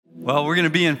Well, we're going to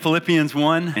be in Philippians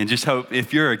 1, and just hope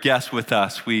if you're a guest with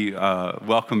us, we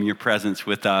welcome your presence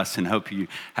with us and hope you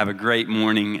have a great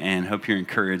morning and hope you're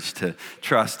encouraged to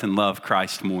trust and love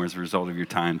Christ more as a result of your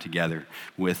time together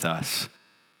with us.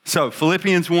 So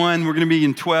Philippians 1, we're going to be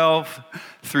in 12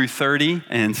 through 30,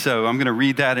 and so I'm going to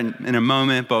read that in a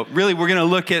moment, but really we're going to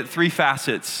look at three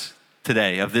facets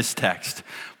today of this text.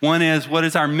 One is, what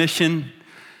is our mission?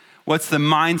 What's the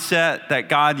mindset that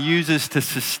God uses to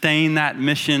sustain that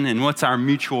mission? And what's our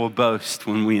mutual boast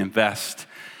when we invest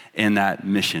in that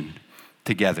mission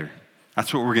together?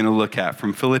 That's what we're going to look at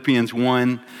from Philippians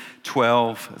 1,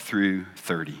 12 through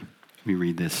 30. Let me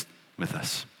read this with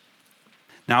us.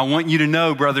 Now, I want you to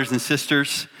know, brothers and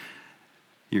sisters,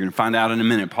 you're going to find out in a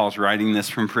minute, Paul's writing this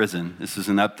from prison. This is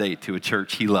an update to a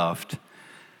church he loved.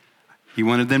 He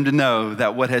wanted them to know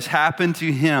that what has happened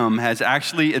to him has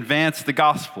actually advanced the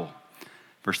gospel.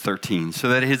 Verse 13, so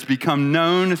that it has become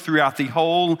known throughout the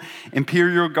whole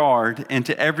imperial guard and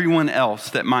to everyone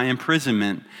else that my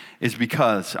imprisonment is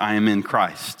because I am in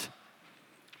Christ.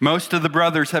 Most of the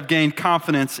brothers have gained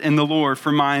confidence in the Lord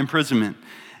for my imprisonment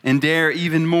and dare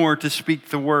even more to speak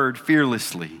the word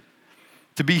fearlessly.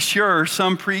 To be sure,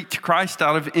 some preach Christ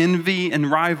out of envy and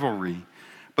rivalry,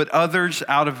 but others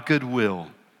out of goodwill.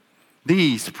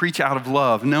 These preach out of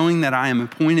love, knowing that I am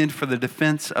appointed for the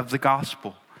defense of the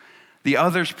gospel. The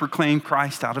others proclaim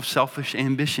Christ out of selfish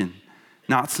ambition,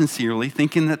 not sincerely,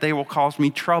 thinking that they will cause me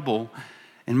trouble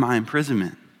in my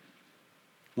imprisonment.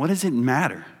 What does it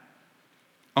matter?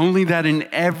 Only that in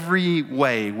every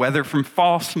way, whether from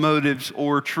false motives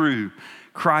or true,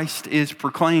 Christ is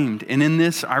proclaimed, and in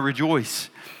this I rejoice.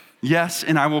 Yes,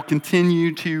 and I will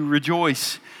continue to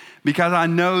rejoice, because I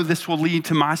know this will lead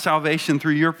to my salvation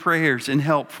through your prayers and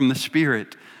help from the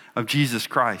Spirit of Jesus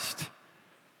Christ.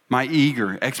 My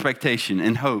eager expectation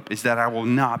and hope is that I will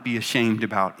not be ashamed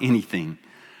about anything,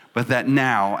 but that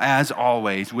now, as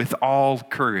always, with all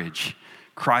courage,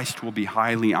 Christ will be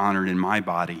highly honored in my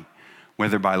body,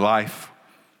 whether by life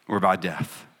or by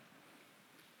death.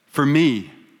 For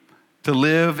me, to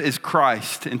live is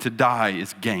Christ and to die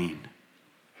is gain.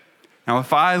 Now,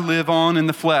 if I live on in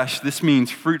the flesh, this means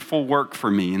fruitful work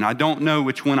for me, and I don't know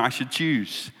which one I should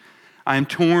choose. I am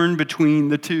torn between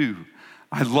the two.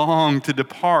 I long to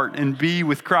depart and be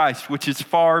with Christ, which is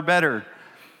far better.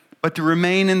 But to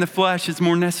remain in the flesh is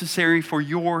more necessary for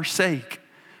your sake.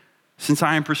 Since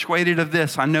I am persuaded of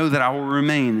this, I know that I will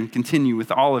remain and continue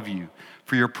with all of you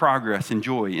for your progress and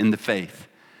joy in the faith,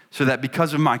 so that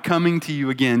because of my coming to you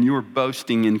again, your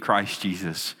boasting in Christ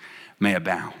Jesus may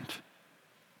abound.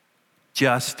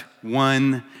 Just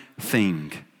one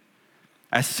thing.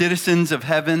 As citizens of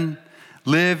heaven,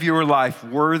 live your life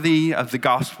worthy of the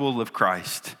gospel of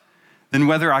Christ. Then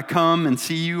whether I come and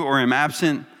see you or am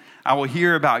absent, I will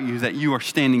hear about you that you are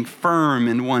standing firm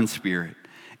in one spirit,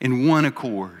 in one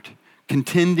accord,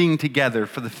 contending together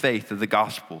for the faith of the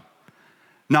gospel,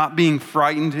 not being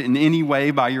frightened in any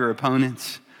way by your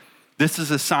opponents. This is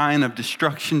a sign of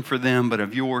destruction for them, but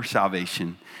of your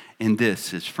salvation, and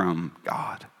this is from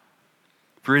God.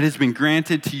 For it has been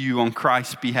granted to you on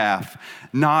Christ's behalf,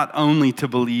 not only to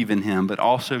believe in him, but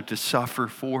also to suffer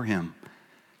for him,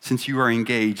 since you are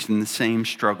engaged in the same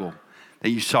struggle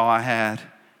that you saw I had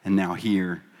and now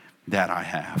hear that I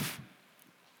have.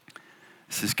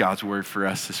 This is God's word for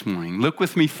us this morning. Look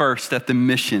with me first at the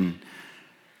mission.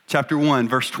 Chapter 1,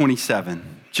 verse 27.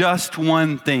 Just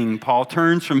one thing. Paul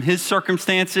turns from his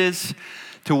circumstances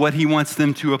to what he wants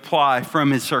them to apply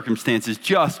from his circumstances.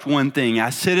 Just one thing.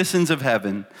 As citizens of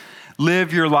heaven,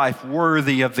 live your life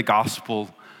worthy of the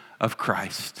gospel of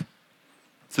Christ.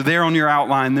 So there on your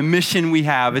outline, the mission we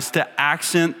have is to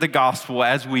accent the gospel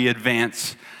as we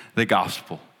advance the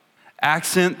gospel.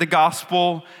 Accent the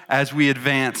gospel as we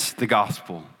advance the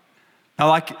gospel. Now,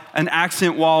 like an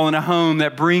accent wall in a home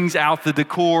that brings out the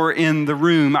decor in the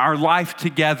room, our life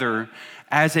together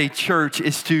as a church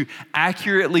is to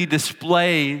accurately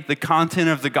display the content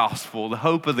of the gospel, the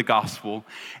hope of the gospel,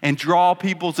 and draw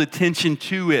people's attention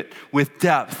to it with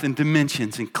depth and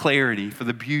dimensions and clarity for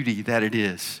the beauty that it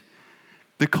is.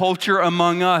 The culture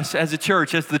among us as a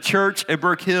church, as the church at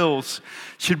Brook Hills,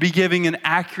 should be giving an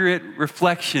accurate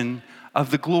reflection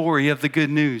of the glory of the good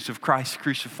news of Christ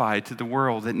crucified to the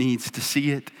world that needs to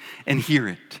see it and hear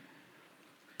it.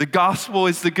 The gospel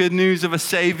is the good news of a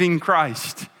saving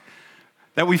Christ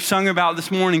that we've sung about this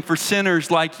morning for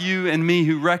sinners like you and me,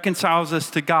 who reconciles us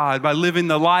to God by living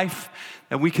the life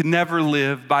that we could never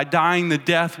live, by dying the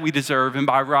death we deserve, and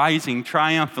by rising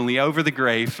triumphantly over the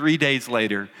grave 3 days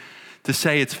later to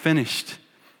say it's finished.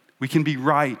 We can be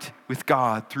right with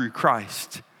God through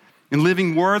Christ. And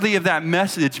living worthy of that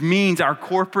message means our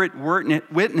corporate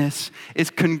witness is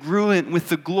congruent with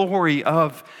the glory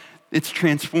of its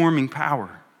transforming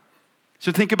power.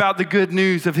 So think about the good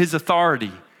news of his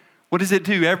authority. What does it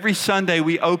do? Every Sunday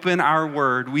we open our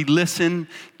word. We listen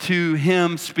to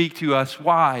him speak to us.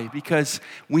 Why? Because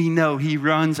we know he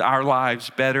runs our lives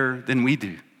better than we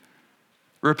do.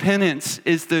 Repentance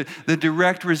is the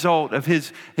direct result of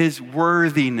his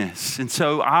worthiness. And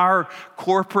so our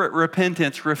corporate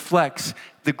repentance reflects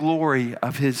the glory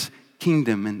of his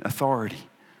kingdom and authority.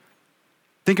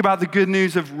 Think about the good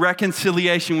news of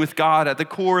reconciliation with God at the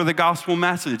core of the gospel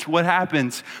message. What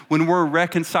happens when we're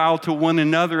reconciled to one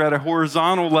another at a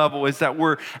horizontal level is that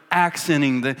we're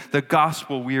accenting the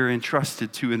gospel we are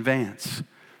entrusted to advance.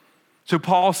 So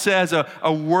Paul says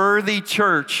a worthy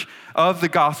church of the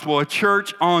gospel, a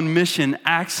church on mission,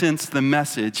 accents the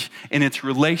message in its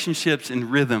relationships and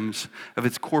rhythms of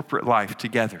its corporate life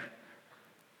together.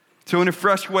 So in a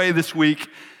fresh way this week,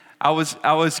 I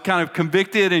was kind of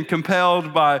convicted and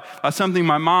compelled by something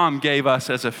my mom gave us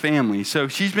as a family. So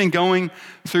she's been going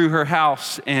through her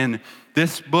house, and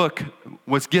this book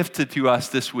was gifted to us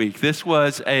this week. This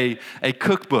was a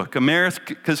cookbook,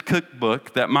 America's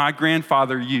cookbook that my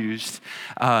grandfather used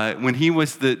when he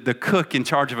was the cook in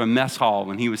charge of a mess hall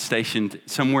when he was stationed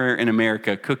somewhere in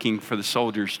America cooking for the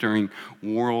soldiers during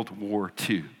World War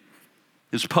II.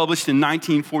 It was published in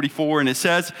 1944, and it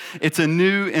says it's a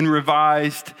new and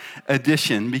revised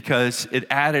edition because it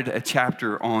added a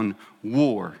chapter on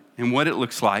war and what it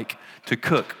looks like to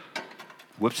cook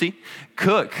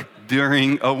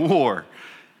during a war.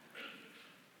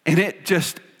 And it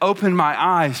just opened my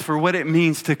eyes for what it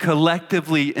means to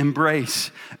collectively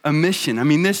embrace a mission. I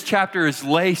mean, this chapter is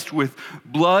laced with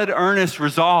blood-earnest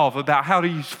resolve about how to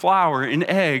use flour and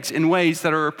eggs in ways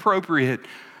that are appropriate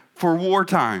for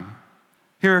wartime.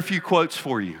 Here are a few quotes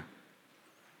for you.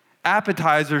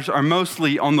 Appetizers are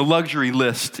mostly on the luxury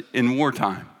list in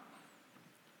wartime.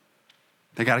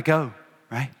 They got to go,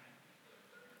 right?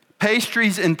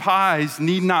 Pastries and pies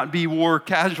need not be war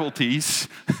casualties,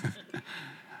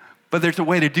 but there's a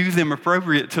way to do them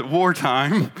appropriate to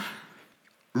wartime.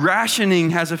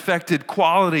 Rationing has affected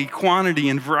quality, quantity,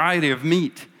 and variety of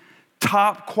meat.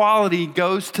 Top quality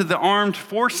goes to the armed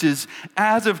forces,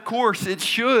 as of course it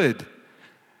should.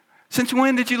 Since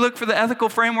when did you look for the ethical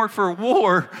framework for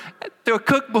war through a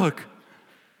cookbook?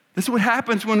 This is what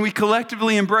happens when we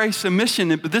collectively embrace a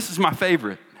mission, but this is my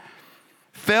favorite.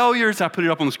 Failures, I put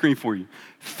it up on the screen for you.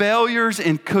 Failures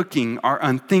in cooking are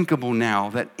unthinkable now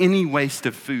that any waste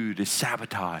of food is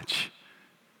sabotage.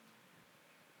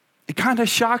 It kind of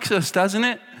shocks us, doesn't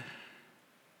it?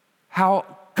 How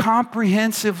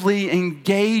comprehensively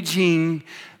engaging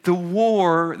the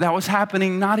war that was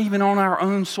happening not even on our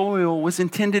own soil was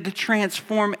intended to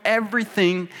transform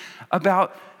everything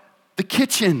about the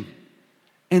kitchen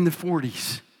in the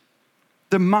 40s.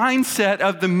 The mindset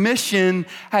of the mission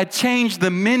had changed the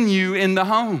menu in the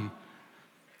home.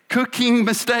 Cooking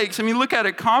mistakes, I mean, look at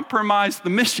it, compromised the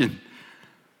mission.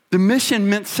 The mission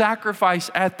meant sacrifice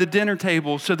at the dinner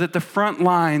table so that the front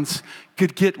lines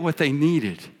could get what they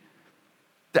needed.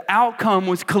 The outcome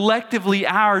was collectively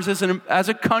ours as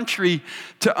a country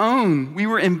to own. We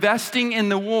were investing in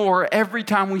the war every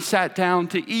time we sat down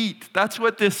to eat. That's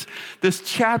what this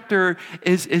chapter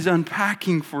is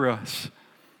unpacking for us.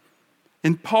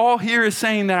 And Paul here is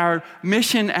saying that our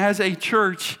mission as a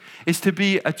church is to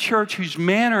be a church whose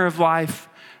manner of life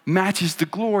matches the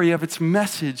glory of its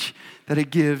message that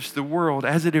it gives the world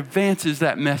as it advances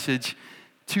that message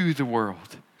to the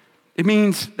world. It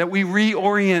means that we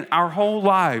reorient our whole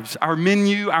lives, our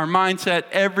menu, our mindset,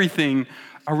 everything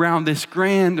around this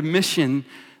grand mission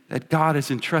that God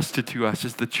has entrusted to us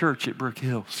as the church at Brook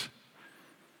Hills.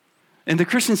 And the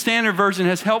Christian Standard Version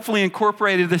has helpfully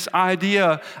incorporated this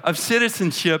idea of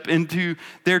citizenship into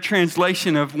their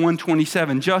translation of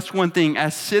 127. Just one thing,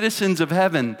 as citizens of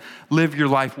heaven, live your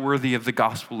life worthy of the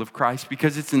gospel of Christ,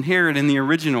 because it's inherent in the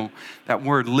original. That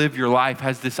word, live your life,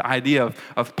 has this idea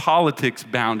of politics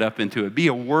bound up into it. Be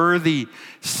a worthy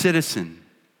citizen.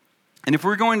 And if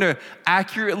we're going to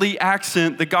accurately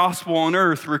accent the gospel on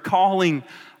earth, recalling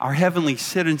our heavenly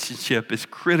citizenship is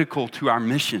critical to our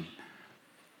mission.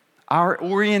 Our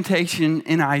orientation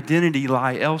and identity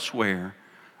lie elsewhere.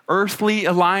 Earthly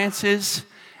alliances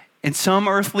and some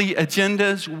earthly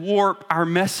agendas warp our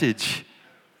message.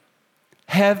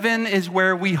 Heaven is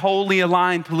where we wholly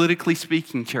align, politically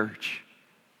speaking, church.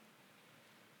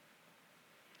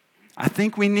 I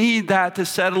think we need that to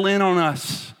settle in on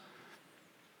us.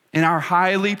 In our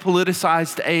highly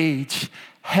politicized age,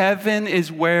 heaven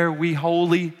is where we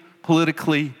wholly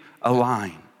politically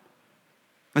align.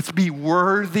 Let's be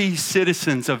worthy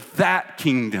citizens of that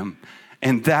kingdom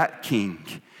and that king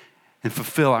and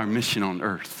fulfill our mission on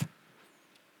earth.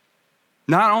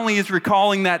 Not only is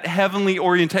recalling that heavenly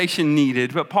orientation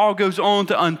needed, but Paul goes on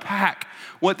to unpack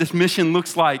what this mission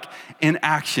looks like in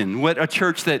action, what a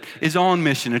church that is on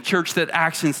mission, a church that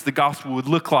accents the gospel would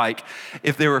look like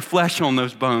if there were flesh on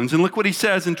those bones. And look what he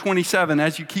says in 27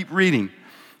 as you keep reading.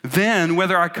 Then,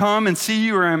 whether I come and see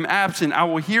you or am absent, I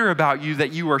will hear about you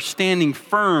that you are standing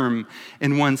firm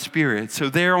in one spirit.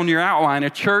 So there on your outline, a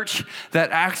church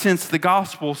that accents the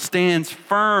gospel stands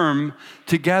firm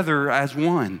together as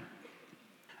one.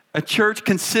 A church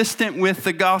consistent with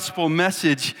the gospel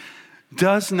message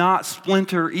does not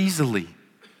splinter easily.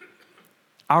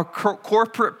 Our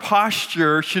corporate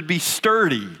posture should be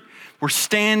sturdy. We're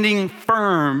standing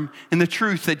firm in the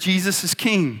truth that Jesus is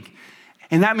King.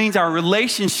 And that means our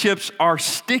relationships are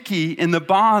sticky in the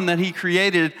bond that he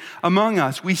created among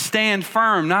us. We stand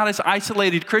firm, not as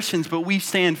isolated Christians, but we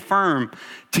stand firm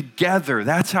together.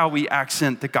 That's how we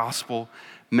accent the gospel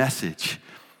message.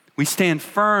 We stand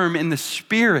firm in the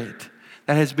Spirit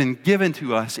that has been given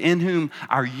to us, in whom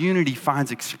our unity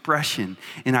finds expression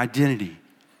in identity.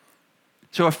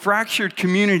 So a fractured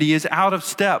community is out of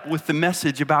step with the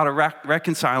message about a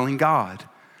reconciling God.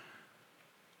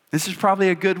 This is probably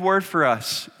a good word for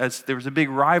us, as there was a big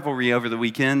rivalry over the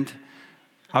weekend.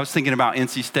 I was thinking about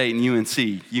NC State and UNC.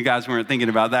 You guys weren't thinking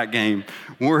about that game,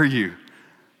 were you?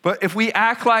 But if we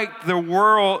act like the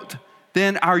world,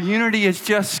 then our unity is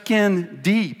just skin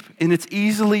deep and it's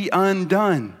easily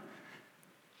undone.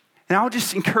 And I'll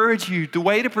just encourage you, the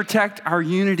way to protect our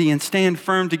unity and stand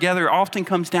firm together often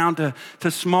comes down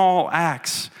to small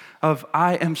acts of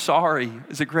I am sorry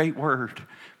is a great word.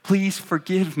 Please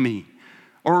forgive me.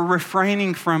 Or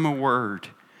refraining from a word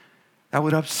that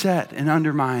would upset and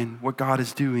undermine what God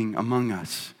is doing among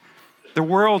us. The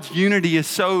world's unity is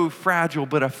so fragile,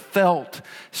 but a felt,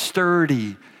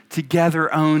 sturdy,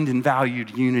 together owned and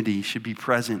valued unity should be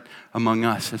present among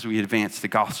us as we advance the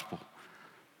gospel.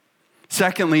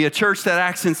 Secondly, a church that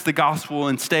accents the gospel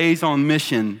and stays on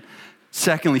mission,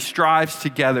 secondly, strives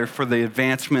together for the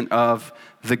advancement of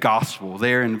the gospel.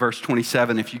 There in verse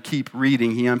 27, if you keep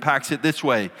reading, he unpacks it this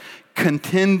way.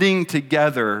 Contending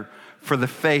together for the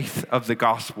faith of the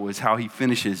gospel is how he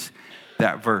finishes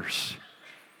that verse.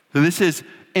 So this is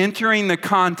entering the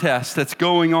contest that's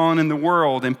going on in the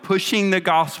world and pushing the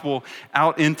gospel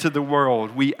out into the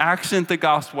world. We accent the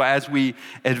gospel as we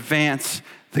advance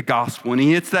the gospel. And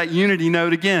he hits that unity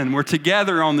note again. We're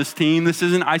together on this team. This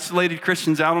isn't isolated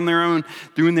Christians out on their own,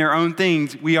 doing their own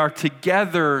things. We are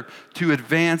together to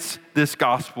advance this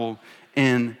gospel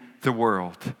in the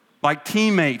world. Like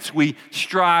teammates, we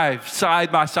strive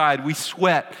side by side. We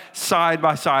sweat side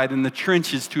by side in the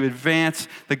trenches to advance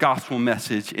the gospel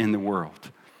message in the world.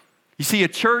 You see, a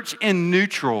church in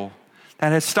neutral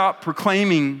that has stopped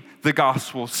proclaiming the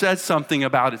gospel says something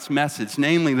about its message,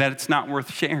 namely that it's not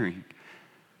worth sharing.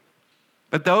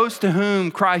 But those to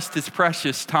whom Christ is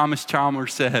precious, Thomas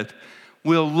Chalmers said,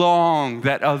 will long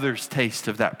that others taste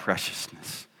of that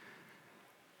preciousness.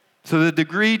 So the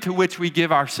degree to which we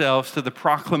give ourselves to the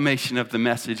proclamation of the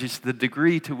message is the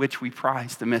degree to which we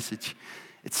prize the message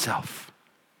itself.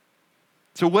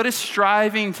 So what does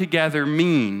striving together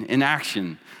mean in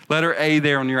action? Letter A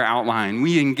there on your outline.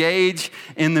 We engage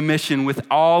in the mission with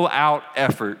all-out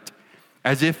effort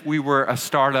as if we were a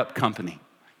startup company.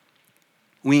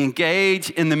 We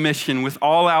engage in the mission with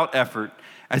all-out effort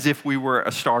as if we were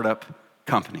a startup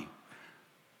company.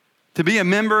 To be a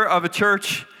member of a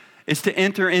church is to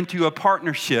enter into a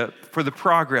partnership for the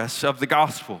progress of the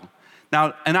gospel.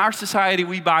 Now, in our society,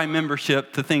 we buy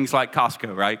membership to things like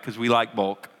Costco, right? Because we like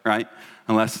bulk, right?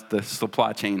 Unless the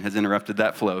supply chain has interrupted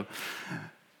that flow.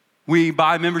 We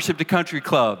buy membership to country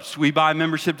clubs. We buy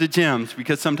membership to gyms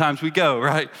because sometimes we go,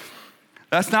 right?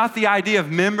 That's not the idea of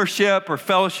membership or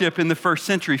fellowship in the first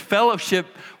century. Fellowship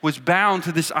was bound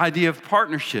to this idea of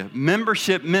partnership.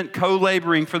 Membership meant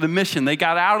co-laboring for the mission. They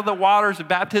got out of the waters of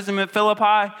baptism at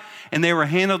Philippi, and they were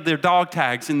handed their dog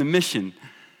tags in the mission.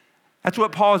 That's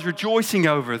what Paul is rejoicing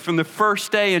over. From the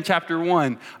first day in chapter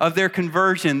 1 of their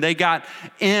conversion, they got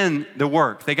in the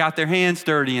work. They got their hands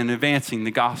dirty in advancing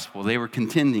the gospel. They were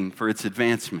contending for its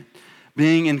advancement.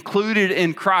 Being included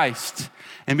in Christ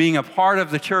and being a part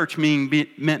of the church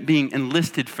meant being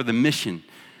enlisted for the mission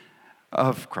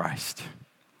of Christ.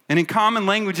 And in common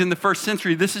language in the first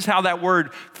century, this is how that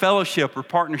word fellowship or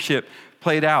partnership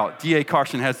played out. D.A.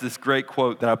 Carson has this great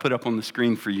quote that I put up on the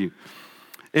screen for you.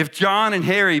 If John and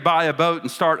Harry buy a boat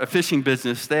and start a fishing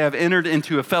business, they have entered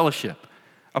into a fellowship,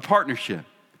 a partnership.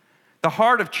 The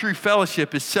heart of true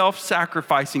fellowship is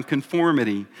self-sacrificing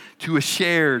conformity to a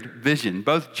shared vision.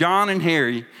 Both John and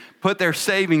Harry put their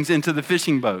savings into the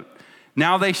fishing boat.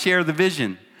 Now they share the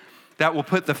vision that will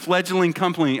put the fledgling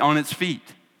company on its feet.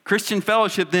 Christian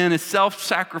fellowship then is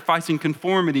self-sacrificing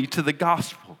conformity to the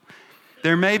gospel.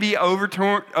 There may be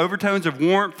overtones of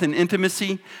warmth and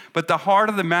intimacy, but the heart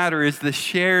of the matter is the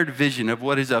shared vision of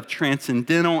what is of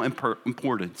transcendental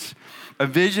importance, a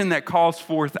vision that calls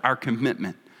forth our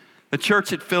commitment. The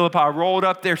church at Philippi rolled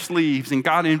up their sleeves and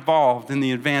got involved in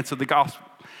the advance of the gospel.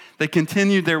 They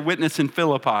continued their witness in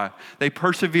Philippi. They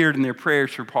persevered in their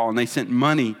prayers for Paul, and they sent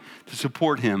money to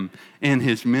support him in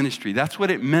his ministry. That's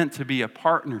what it meant to be a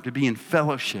partner, to be in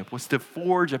fellowship, was to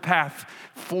forge a path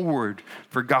forward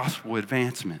for gospel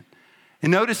advancement.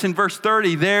 And notice in verse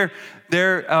 30,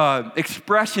 their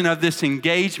expression of this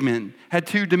engagement had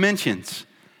two dimensions.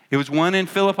 It was one in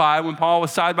Philippi when Paul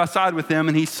was side by side with them,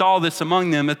 and he saw this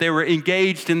among them, that they were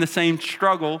engaged in the same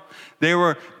struggle. They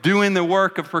were doing the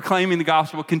work of proclaiming the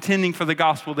gospel, contending for the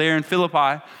gospel there in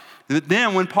Philippi. But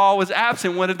then when Paul was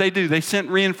absent, what did they do? They sent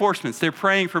reinforcements. They're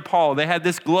praying for Paul. They had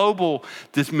this global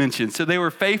dimension. So they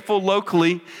were faithful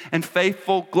locally and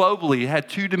faithful globally. It had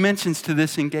two dimensions to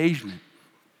this engagement.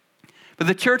 But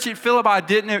the church at Philippi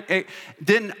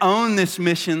didn't own this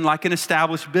mission like an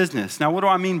established business. Now, what do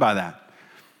I mean by that?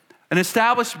 An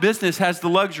established business has the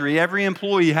luxury, every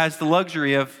employee has the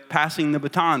luxury of passing the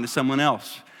baton to someone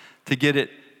else to get it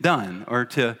done or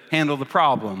to handle the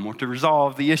problem or to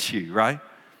resolve the issue, right?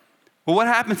 Well, what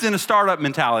happens in a startup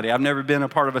mentality? I've never been a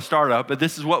part of a startup, but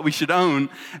this is what we should own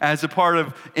as a part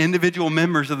of individual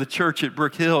members of the church at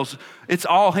Brook Hills. It's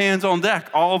all hands on deck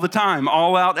all the time,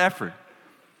 all out effort.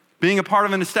 Being a part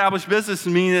of an established business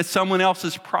means it's someone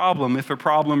else's problem if a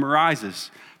problem arises.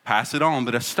 Pass it on.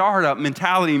 But a startup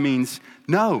mentality means,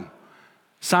 no,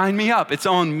 sign me up. It's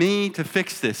on me to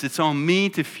fix this. It's on me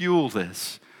to fuel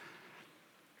this.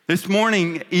 This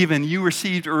morning, even, you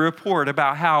received a report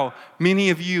about how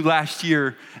many of you last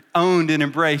year owned and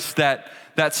embraced that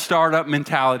startup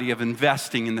mentality of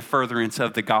investing in the furtherance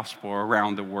of the gospel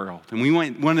around the world. And we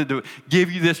wanted to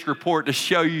give you this report to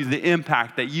show you the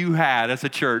impact that you had as a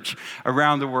church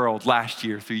around the world last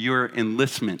year through your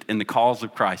enlistment in the cause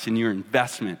of Christ and your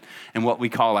investment in what we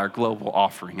call our global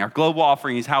offering. Our global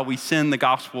offering is how we send the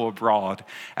gospel abroad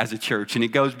as a church. And it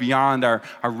goes beyond our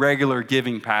regular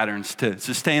giving patterns to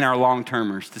sustain our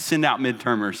long-termers, to send out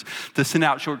mid-termers, to send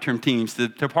out short-term teams, to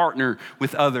partner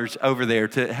with others over there,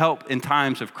 to help in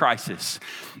times of crisis.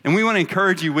 And we want to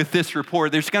encourage you with this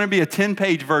report. There's going to be a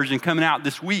 10-page version coming out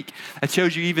this week that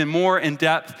shows you even more in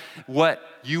depth what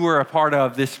you were a part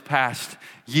of this past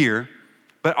year.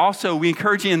 But also, we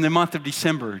encourage you in the month of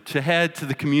December to head to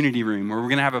the community room where we're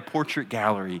going to have a portrait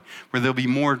gallery where there'll be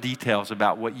more details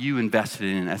about what you invested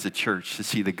in as a church to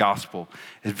see the gospel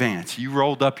advance. You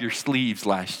rolled up your sleeves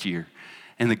last year,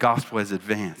 and the gospel has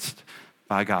advanced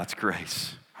by God's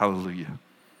grace. Hallelujah.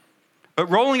 But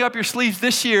rolling up your sleeves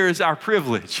this year is our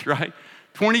privilege, right?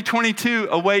 2022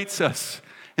 awaits us.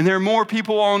 And there are more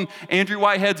people on Andrew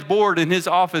Whitehead's board in his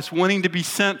office wanting to be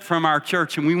sent from our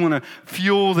church, and we want to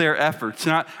fuel their efforts.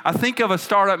 And I think of a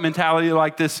startup mentality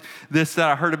like this that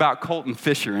I heard about Colton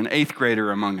Fisher, an 8th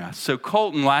grader among us. So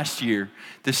Colton last year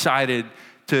decided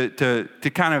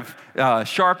to kind of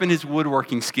sharpen his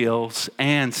woodworking skills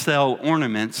and sell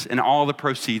ornaments, and all the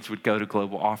proceeds would go to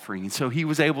Global Offering. And so he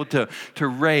was able to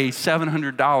raise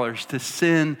 $700 to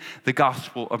send the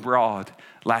gospel abroad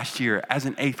last year as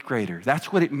an 8th grader.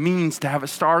 That's what it means to have a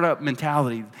startup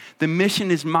mentality. The mission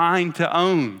is mine to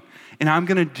own, and I'm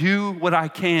going to do what I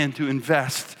can to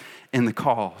invest in the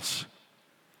cause.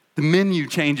 The menu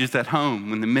changes at home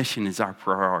when the mission is our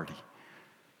priority.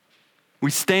 We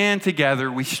stand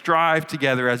together, we strive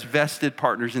together as vested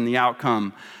partners in the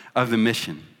outcome of the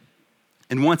mission.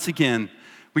 And once again,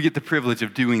 we get the privilege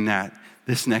of doing that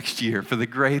this next year for the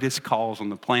greatest cause on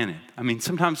the planet. I mean,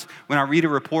 sometimes when I read a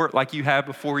report like you have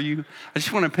before you, I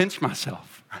just want to pinch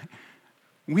myself. Right?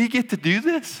 We get to do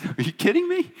this? Are you kidding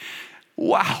me?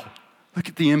 Wow. Look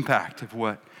at the impact of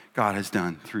what God has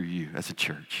done through you as a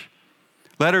church.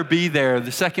 Let her be there.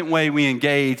 The second way we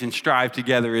engage and strive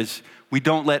together is we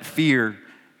don't let fear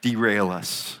derail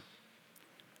us.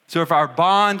 So if our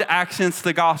bond accents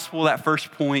the gospel, that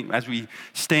first point, as we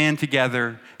stand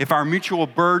together, if our mutual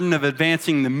burden of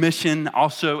advancing the mission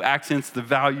also accents the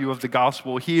value of the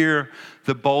gospel, here,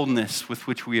 the boldness with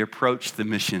which we approach the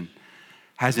mission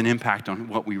has an impact on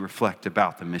what we reflect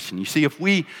about the mission. You see, if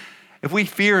we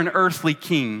fear an earthly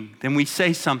king, then we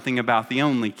say something about the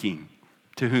only king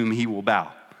to whom he will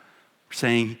bow. We're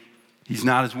saying he's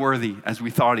not as worthy as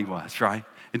we thought he was, right?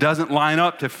 It doesn't line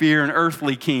up to fear an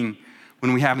earthly king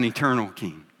when we have an eternal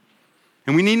king.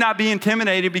 And we need not be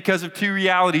intimidated because of two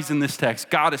realities in this text.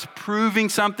 God is proving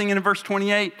something in verse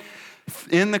 28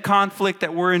 in the conflict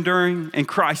that we're enduring, and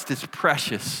Christ is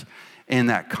precious in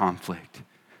that conflict.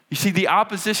 You see, the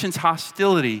opposition's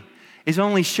hostility is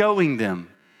only showing them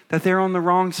that they're on the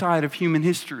wrong side of human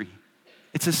history.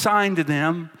 It's a sign to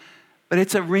them, but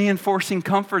it's a reinforcing,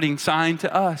 comforting sign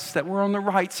to us that we're on the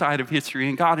right side of history,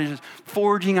 and God is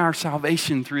forging our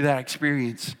salvation through that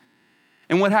experience.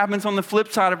 And what happens on the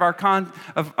flip side of our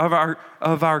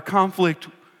conflict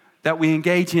that we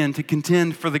engage in to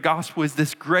contend for the gospel is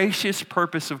this gracious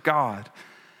purpose of God.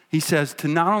 He says to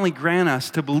not only grant us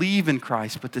to believe in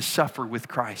Christ, but to suffer with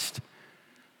Christ.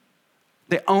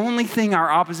 The only thing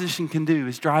our opposition can do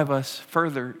is drive us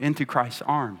further into Christ's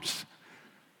arms.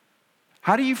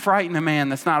 How do you frighten a man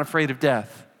that's not afraid of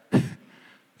death?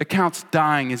 That counts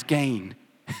dying as gain.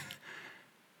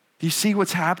 Do you see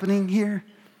what's happening here?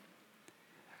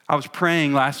 I was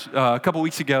praying a couple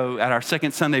weeks ago at our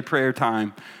second Sunday prayer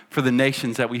time for the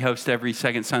nations that we host every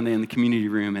second Sunday in the community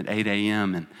room at 8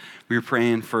 a.m. And we were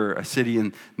praying for a city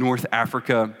in North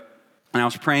Africa. And I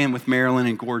was praying with Marilyn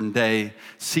and Gordon Day,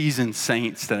 seasoned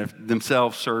saints that have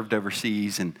themselves served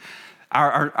overseas. And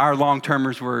our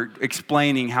long-termers were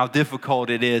explaining how difficult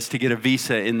it is to get a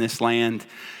visa in this land.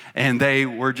 And they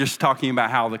were just talking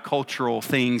about how the cultural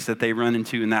things that they run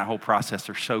into in that whole process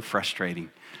are so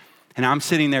frustrating. And I'm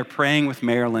sitting there praying with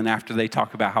Marilyn after they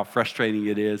talk about how frustrating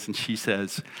it is. And she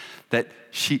says that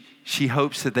she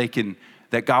hopes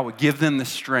that God would give them the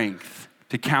strength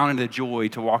to count it a joy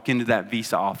to walk into that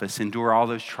visa office, endure all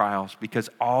those trials, because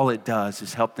all it does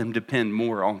is help them depend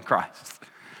more on Christ.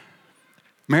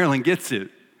 Marilyn gets it.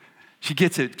 She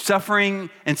gets it. Suffering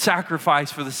and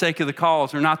sacrifice for the sake of the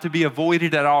cause are not to be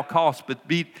avoided at all costs, but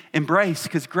be embraced,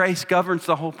 because grace governs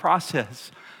the whole process.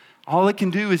 All it can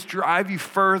do is drive you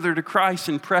further to Christ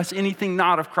and press anything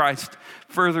not of Christ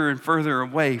further and further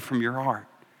away from your heart.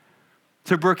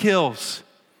 So Brook Hills,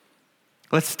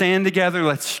 let's stand together,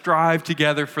 let's strive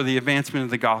together for the advancement of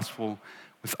the gospel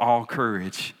with all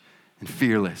courage and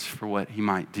fearless for what he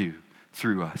might do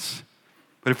through us.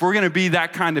 But if we're going to be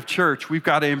that kind of church, we've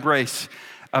got to embrace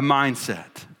a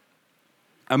mindset.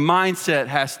 A mindset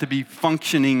has to be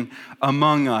functioning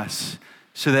among us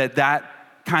so that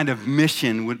kind of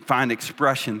mission would find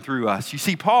expression through us. You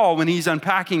see, Paul, when he's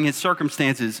unpacking his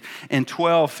circumstances in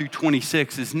 12 through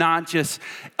 26, is not just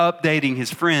updating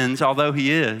his friends, although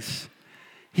he is.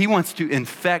 He wants to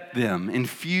infect them,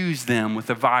 infuse them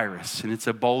with a virus, and it's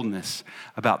a boldness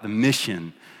about the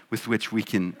mission with which we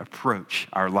can approach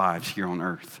our lives here on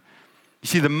earth. You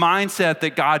see, the mindset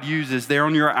that God uses there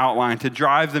on your outline to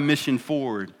drive the mission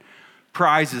forward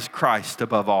prizes Christ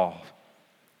above all.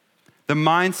 The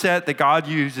mindset that God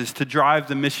uses to drive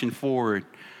the mission forward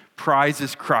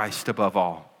prizes Christ above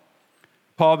all.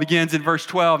 Paul begins in verse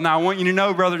 12. Now, I want you to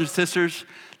know, brothers and sisters,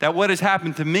 that what has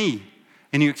happened to me,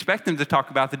 and you expect him to talk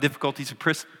about the difficulties of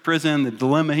prison, the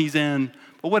dilemma he's in,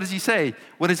 but what does he say?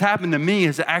 What has happened to me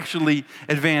has actually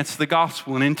advanced the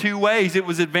gospel. And in two ways, it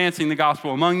was advancing the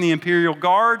gospel. Among the imperial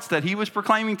guards that he was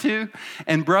proclaiming to,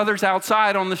 and brothers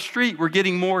outside on the street were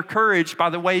getting more encouraged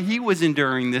by the way he was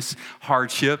enduring this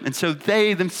hardship. And so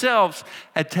they themselves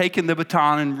had taken the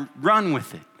baton and run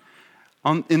with it.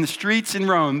 In the streets in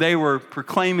Rome, they were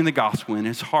proclaiming the gospel, and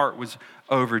his heart was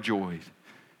overjoyed.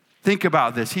 Think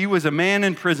about this. He was a man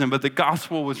in prison, but the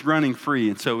gospel was running free,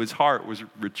 and so his heart was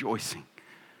rejoicing.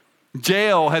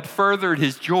 Jail had furthered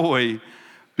his joy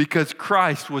because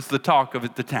Christ was the talk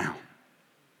of the town.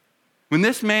 When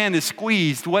this man is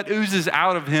squeezed, what oozes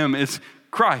out of him is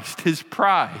Christ, his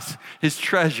prize, his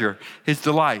treasure, his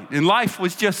delight. And life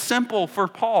was just simple for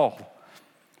Paul.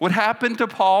 What happened to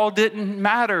Paul didn't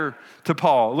matter to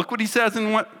Paul. Look what he says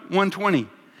in 120.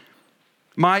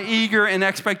 My eager and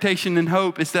expectation and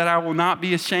hope is that I will not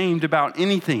be ashamed about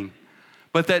anything,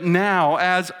 but that now,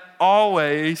 as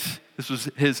always, this was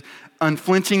his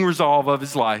unflinching resolve of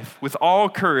his life, with all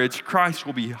courage, Christ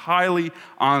will be highly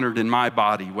honored in my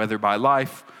body, whether by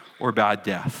life or by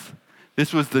death.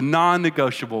 This was the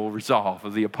non-negotiable resolve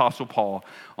of the Apostle Paul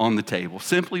on the table.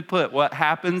 Simply put, what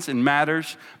happens and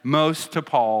matters most to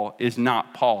Paul is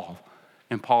not Paul,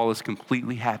 and Paul is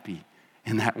completely happy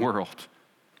in that world.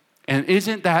 And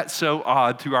isn't that so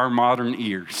odd to our modern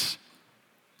ears?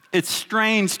 It's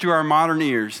strange to our modern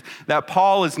ears that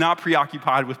Paul is not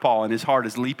preoccupied with Paul and his heart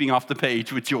is leaping off the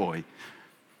page with joy.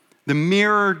 The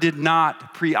mirror did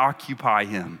not preoccupy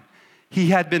him. He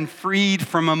had been freed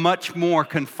from a much more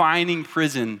confining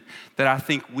prison that I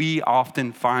think we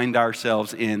often find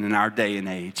ourselves in our day and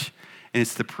age. And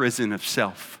it's the prison of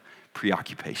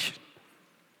self-preoccupation.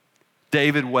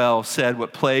 David Wells said,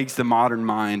 what plagues the modern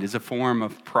mind is a form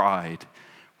of pride.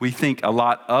 We think a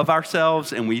lot of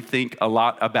ourselves and we think a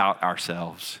lot about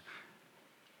ourselves.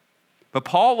 But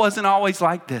Paul wasn't always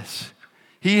like this.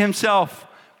 He himself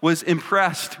was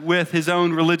impressed with his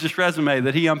own religious resume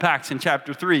that he unpacks in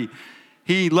chapter 3.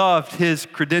 He loved his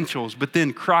credentials, but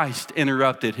then Christ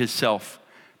interrupted his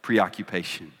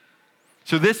self-preoccupation.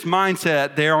 So this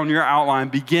mindset there on your outline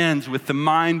begins with the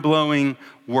mind-blowing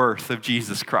worth of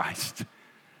Jesus Christ.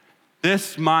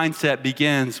 This mindset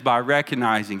begins by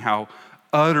recognizing how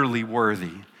utterly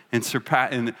worthy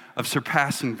and of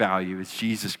surpassing value is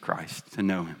Jesus Christ, to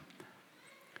know him.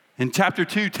 And chapter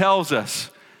 2 tells us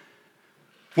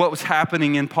what was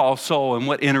happening in Paul's soul and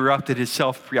what interrupted his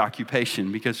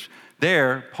self-preoccupation, because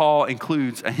there Paul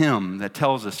includes a hymn that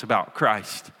tells us about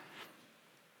Christ.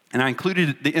 And I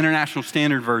included the International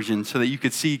Standard Version so that you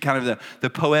could see kind of the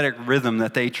poetic rhythm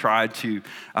that they tried to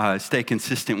stay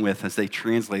consistent with as they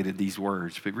translated these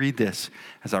words. But read this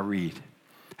as I read.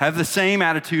 Have the same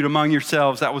attitude among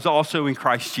yourselves that was also in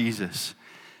Christ Jesus.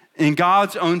 In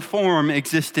God's own form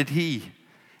existed he,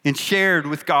 and shared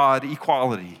with God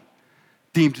equality,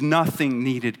 deemed nothing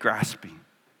needed grasping.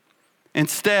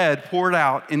 Instead, poured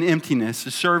out in emptiness,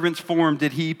 a servant's form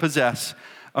did he possess,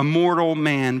 a mortal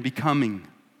man becoming.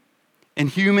 In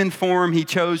human form he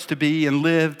chose to be and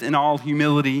lived in all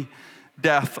humility,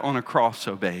 death on a cross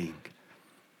obeying.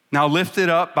 Now lifted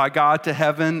up by God to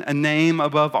heaven, a name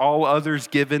above all others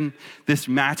given, this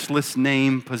matchless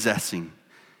name possessing.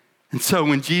 And so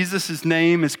when Jesus'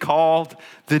 name is called,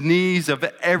 the knees of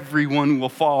everyone will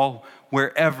fall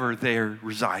wherever they're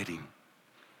residing.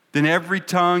 Then every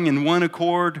tongue in one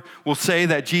accord will say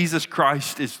that Jesus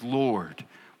Christ is Lord,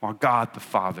 while God the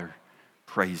Father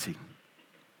praising.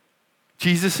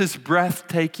 Jesus'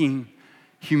 breathtaking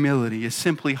humility is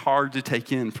simply hard to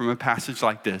take in from a passage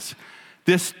like this.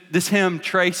 This hymn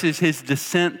traces his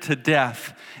descent to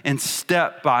death and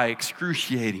step by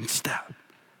excruciating step.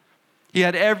 He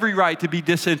had every right to be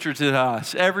disinterested in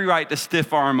us, every right to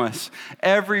stiff-arm us,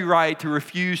 every right to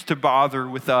refuse to bother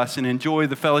with us and enjoy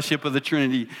the fellowship of the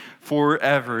Trinity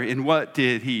forever. And what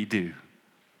did he do?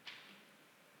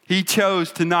 He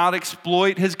chose to not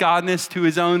exploit his godness to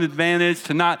his own advantage,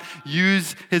 to not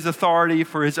use his authority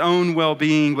for his own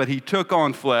well-being, but he took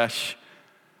on flesh.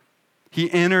 He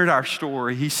entered our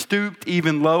story. He stooped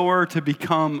even lower to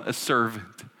become a servant.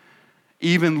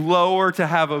 Even lower to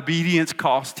have obedience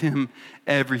cost him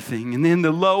everything. And then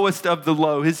the lowest of the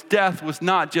low, his death was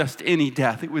not just any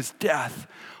death. It was death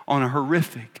on a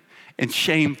horrific and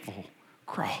shameful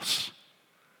cross.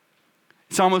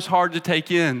 It's almost hard to take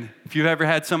in if you've ever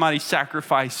had somebody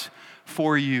sacrifice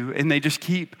for you and they just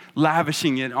keep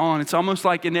lavishing it on. It's almost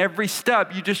like in every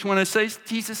step you just want to say,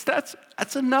 Jesus, that's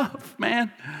enough,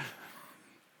 man.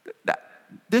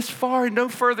 This far and no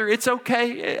further, it's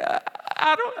okay.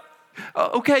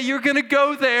 Okay, you're going to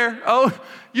go there. Oh,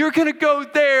 you're going to go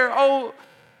there. Oh,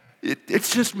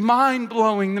 it's just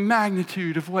mind-blowing the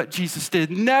magnitude of what Jesus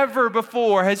did. Never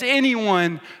before has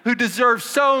anyone who deserves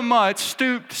so much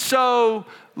stooped so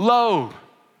low.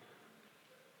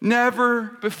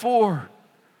 Never before.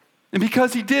 And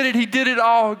because he did it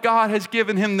all. God has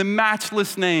given him the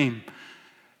matchless name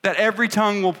that every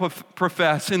tongue will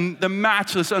profess, and the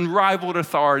matchless, unrivaled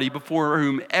authority before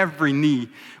whom every knee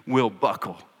will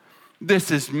buckle. This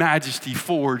is majesty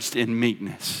forged in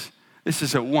meekness. This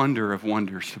is a wonder of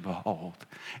wonders to behold.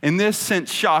 And this sent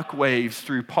shockwaves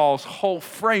through Paul's whole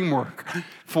framework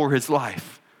for his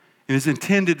life. It is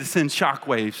intended to send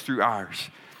shockwaves through ours.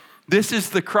 This is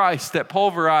the Christ that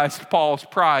pulverized Paul's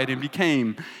pride and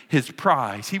became his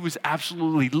prize. He was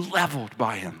absolutely leveled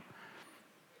by him.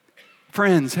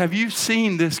 Friends, have you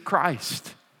seen this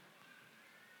Christ?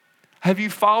 Have you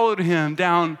followed him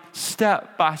down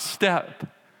step by step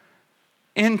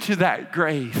into that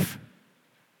grave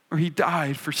where he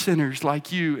died for sinners like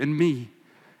you and me?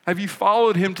 Have you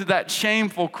followed him to that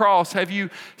shameful cross? Have you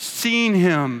seen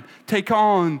him take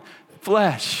on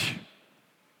flesh?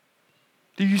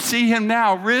 Do you see him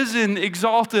now, risen,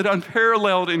 exalted,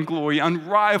 unparalleled in glory,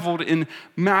 unrivaled in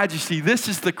majesty? This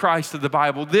is the Christ of the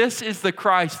Bible. This is the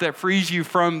Christ that frees you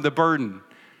from the burden.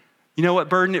 You know what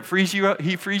burden he frees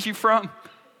you from?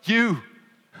 You.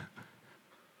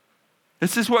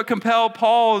 This is what compelled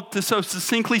Paul to so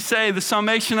succinctly say the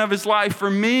summation of his life. For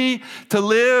me to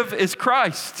live is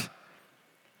Christ.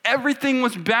 Everything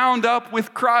was bound up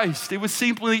with Christ. It was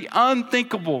simply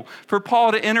unthinkable for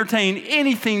Paul to entertain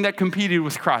anything that competed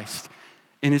with Christ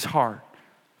in his heart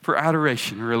for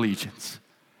adoration or allegiance.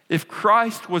 If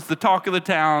Christ was the talk of the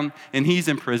town and he's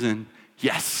in prison,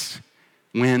 yes,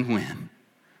 win-win.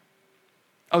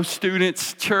 Oh,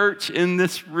 students, church in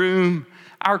this room,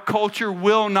 our culture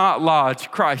will not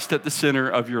lodge Christ at the center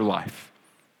of your life.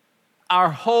 Our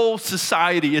whole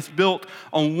society is built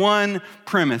on one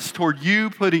premise, toward you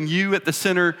putting you at the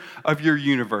center of your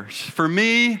universe. For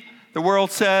me, the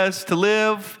world says to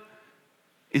live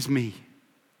is me.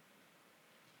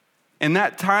 And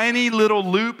that tiny little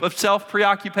loop of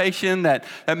self-preoccupation that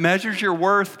measures your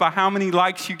worth by how many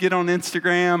likes you get on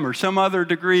Instagram or some other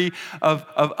degree of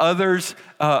others'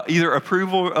 either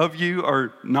approval of you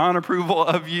or non-approval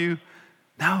of you.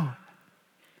 No.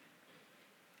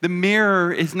 The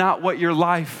mirror is not what your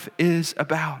life is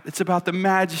about. It's about the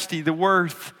majesty, the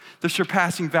worth, the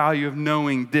surpassing value of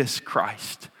knowing this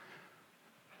Christ.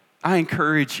 I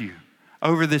encourage you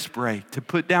over this break to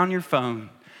put down your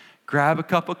phone, grab a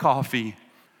cup of coffee,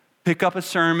 pick up a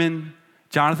sermon,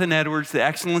 Jonathan Edwards, The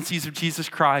Excellencies of Jesus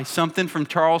Christ, something from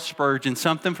Charles Spurgeon,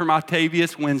 something from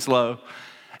Octavius Winslow,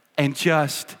 and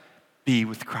just be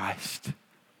with Christ.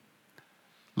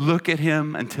 Look at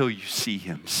him until you see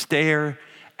him. Stare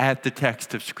at the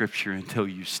text of Scripture until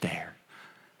you stare,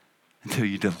 until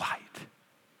you delight.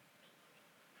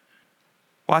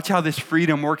 Watch how this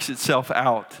freedom works itself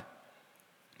out.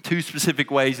 Two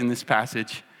specific ways in this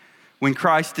passage. When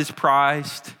Christ is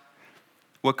prized,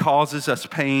 what causes us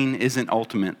pain isn't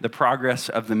ultimate. The progress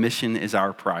of the mission is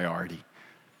our priority.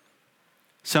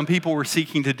 Some people were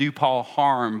seeking to do Paul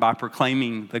harm by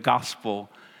proclaiming the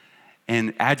gospel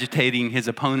and agitating his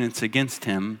opponents against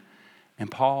him.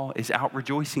 And Paul is out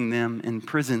rejoicing them in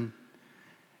prison.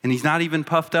 And he's not even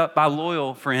puffed up by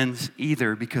loyal friends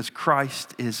either, because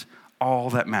Christ is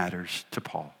all that matters to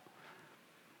Paul.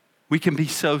 We can be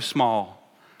so small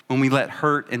when we let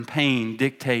hurt and pain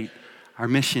dictate our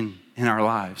mission in our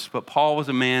lives. But Paul was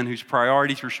a man whose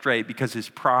priorities were straight because his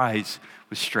prize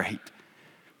was straight.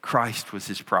 Christ was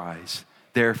his prize.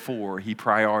 Therefore, he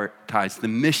prioritized the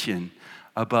mission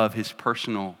above his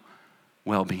personal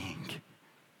well-being.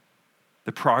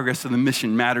 The progress of the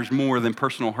mission matters more than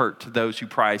personal hurt to those who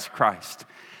prize Christ.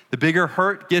 The bigger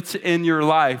hurt gets in your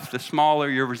life, the smaller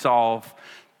your resolve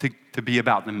to be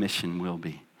about the mission will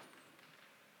be.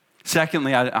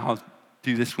 Secondly, I'll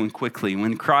do this one quickly.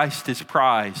 When Christ is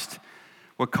prized,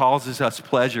 what causes us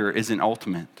pleasure isn't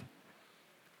ultimate.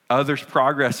 Others'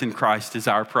 progress in Christ is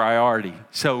our priority.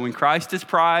 So when Christ is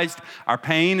prized, our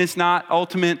pain is not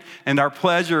ultimate and our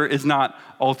pleasure is not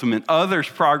ultimate. Others'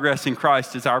 progress in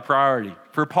Christ is our priority.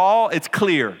 For Paul, it's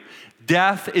clear.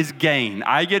 Death is gain.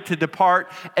 I get to depart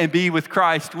and be with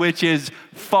Christ, which is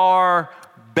far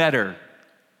better.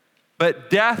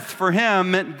 But death for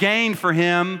him meant gain for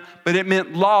him, but it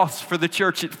meant loss for the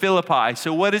church at Philippi.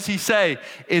 So what does he say?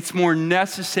 It's more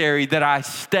necessary that I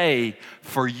stay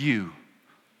for you.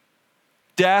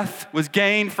 Death was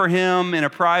gain for him in a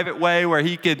private way where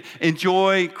he could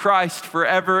enjoy Christ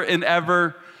forever and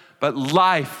ever. But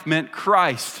life meant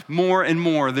Christ more and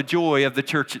more, the joy of the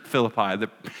church at Philippi,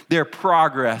 their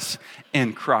progress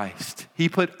in Christ. He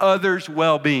put others'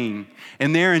 well-being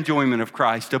and their enjoyment of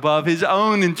Christ above his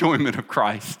own enjoyment of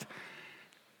Christ.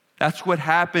 That's what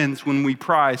happens when we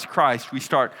prize Christ. We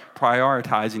start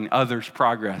prioritizing others'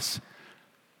 progress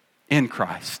in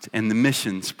Christ and the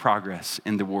mission's progress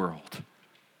in the world.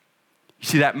 You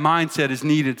see, that mindset is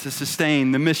needed to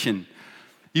sustain the mission.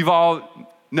 You've all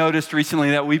noticed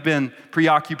recently that we've been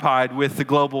preoccupied with the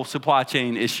global supply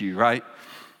chain issue, right?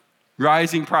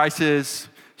 Rising prices,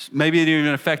 maybe it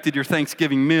even affected your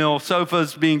Thanksgiving meal,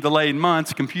 sofas being delayed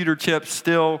months, computer chips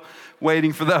still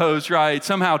waiting for those, right?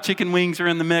 Somehow chicken wings are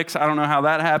in the mix. I don't know how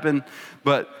that happened,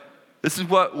 but this is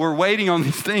what we're waiting on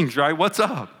these things, right? What's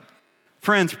up?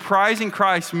 Friends, prizing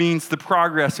Christ means the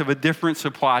progress of a different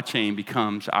supply chain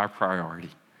becomes our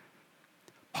priority.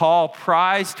 Paul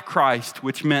prized Christ,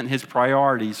 which meant his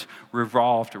priorities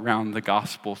revolved around the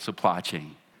gospel supply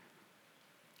chain.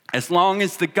 As long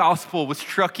as the gospel was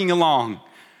trucking along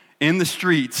in the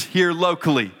streets here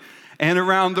locally and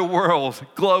around the world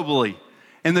globally,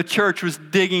 and the church was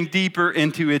digging deeper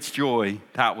into its joy,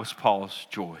 that was Paul's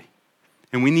joy.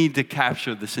 And we need to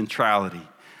capture the centrality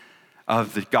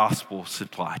of the gospel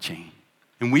supply chain.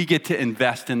 And we get to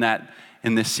invest in that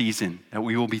in this season that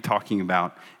we will be talking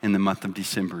about in the month of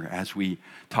December as we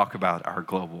talk about our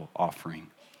global offering.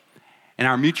 And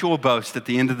our mutual boast at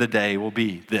the end of the day will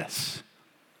be this.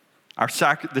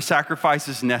 The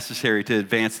sacrifices necessary to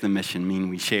advance the mission mean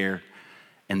we share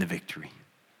in the victory.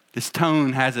 This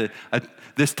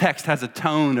text has a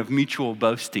tone of mutual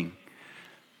boasting.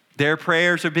 Their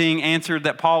prayers are being answered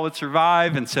that Paul would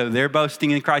survive, and so their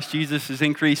boasting in Christ Jesus is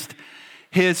increased.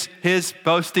 His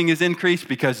boasting is increased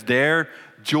because their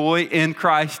joy in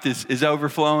Christ is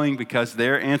overflowing because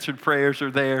their answered prayers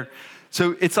are there.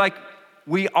 So it's like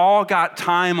we all got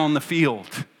time on the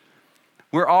field.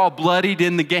 We're all bloodied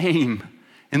in the game.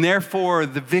 And therefore,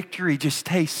 the victory just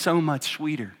tastes so much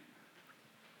sweeter.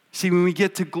 See, when we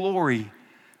get to glory,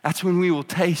 that's when we will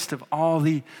taste of all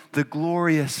the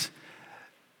glorious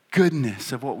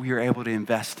goodness of what we are able to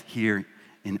invest here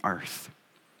in earth.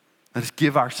 Let us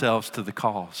give ourselves to the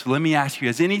cause. So let me ask you,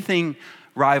 has anything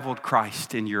rivaled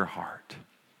Christ in your heart?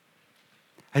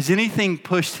 Has anything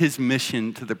pushed his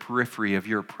mission to the periphery of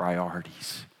your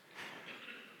priorities?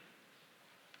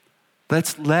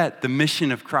 Let's let the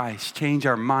mission of Christ change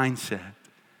our mindset.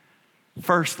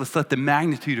 First, let's let the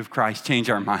magnitude of Christ change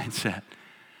our mindset.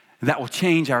 And that will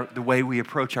change the way we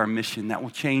approach our mission. That will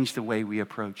change the way we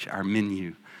approach our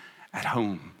menu at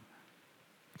home.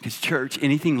 Because church,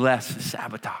 anything less is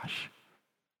sabotage.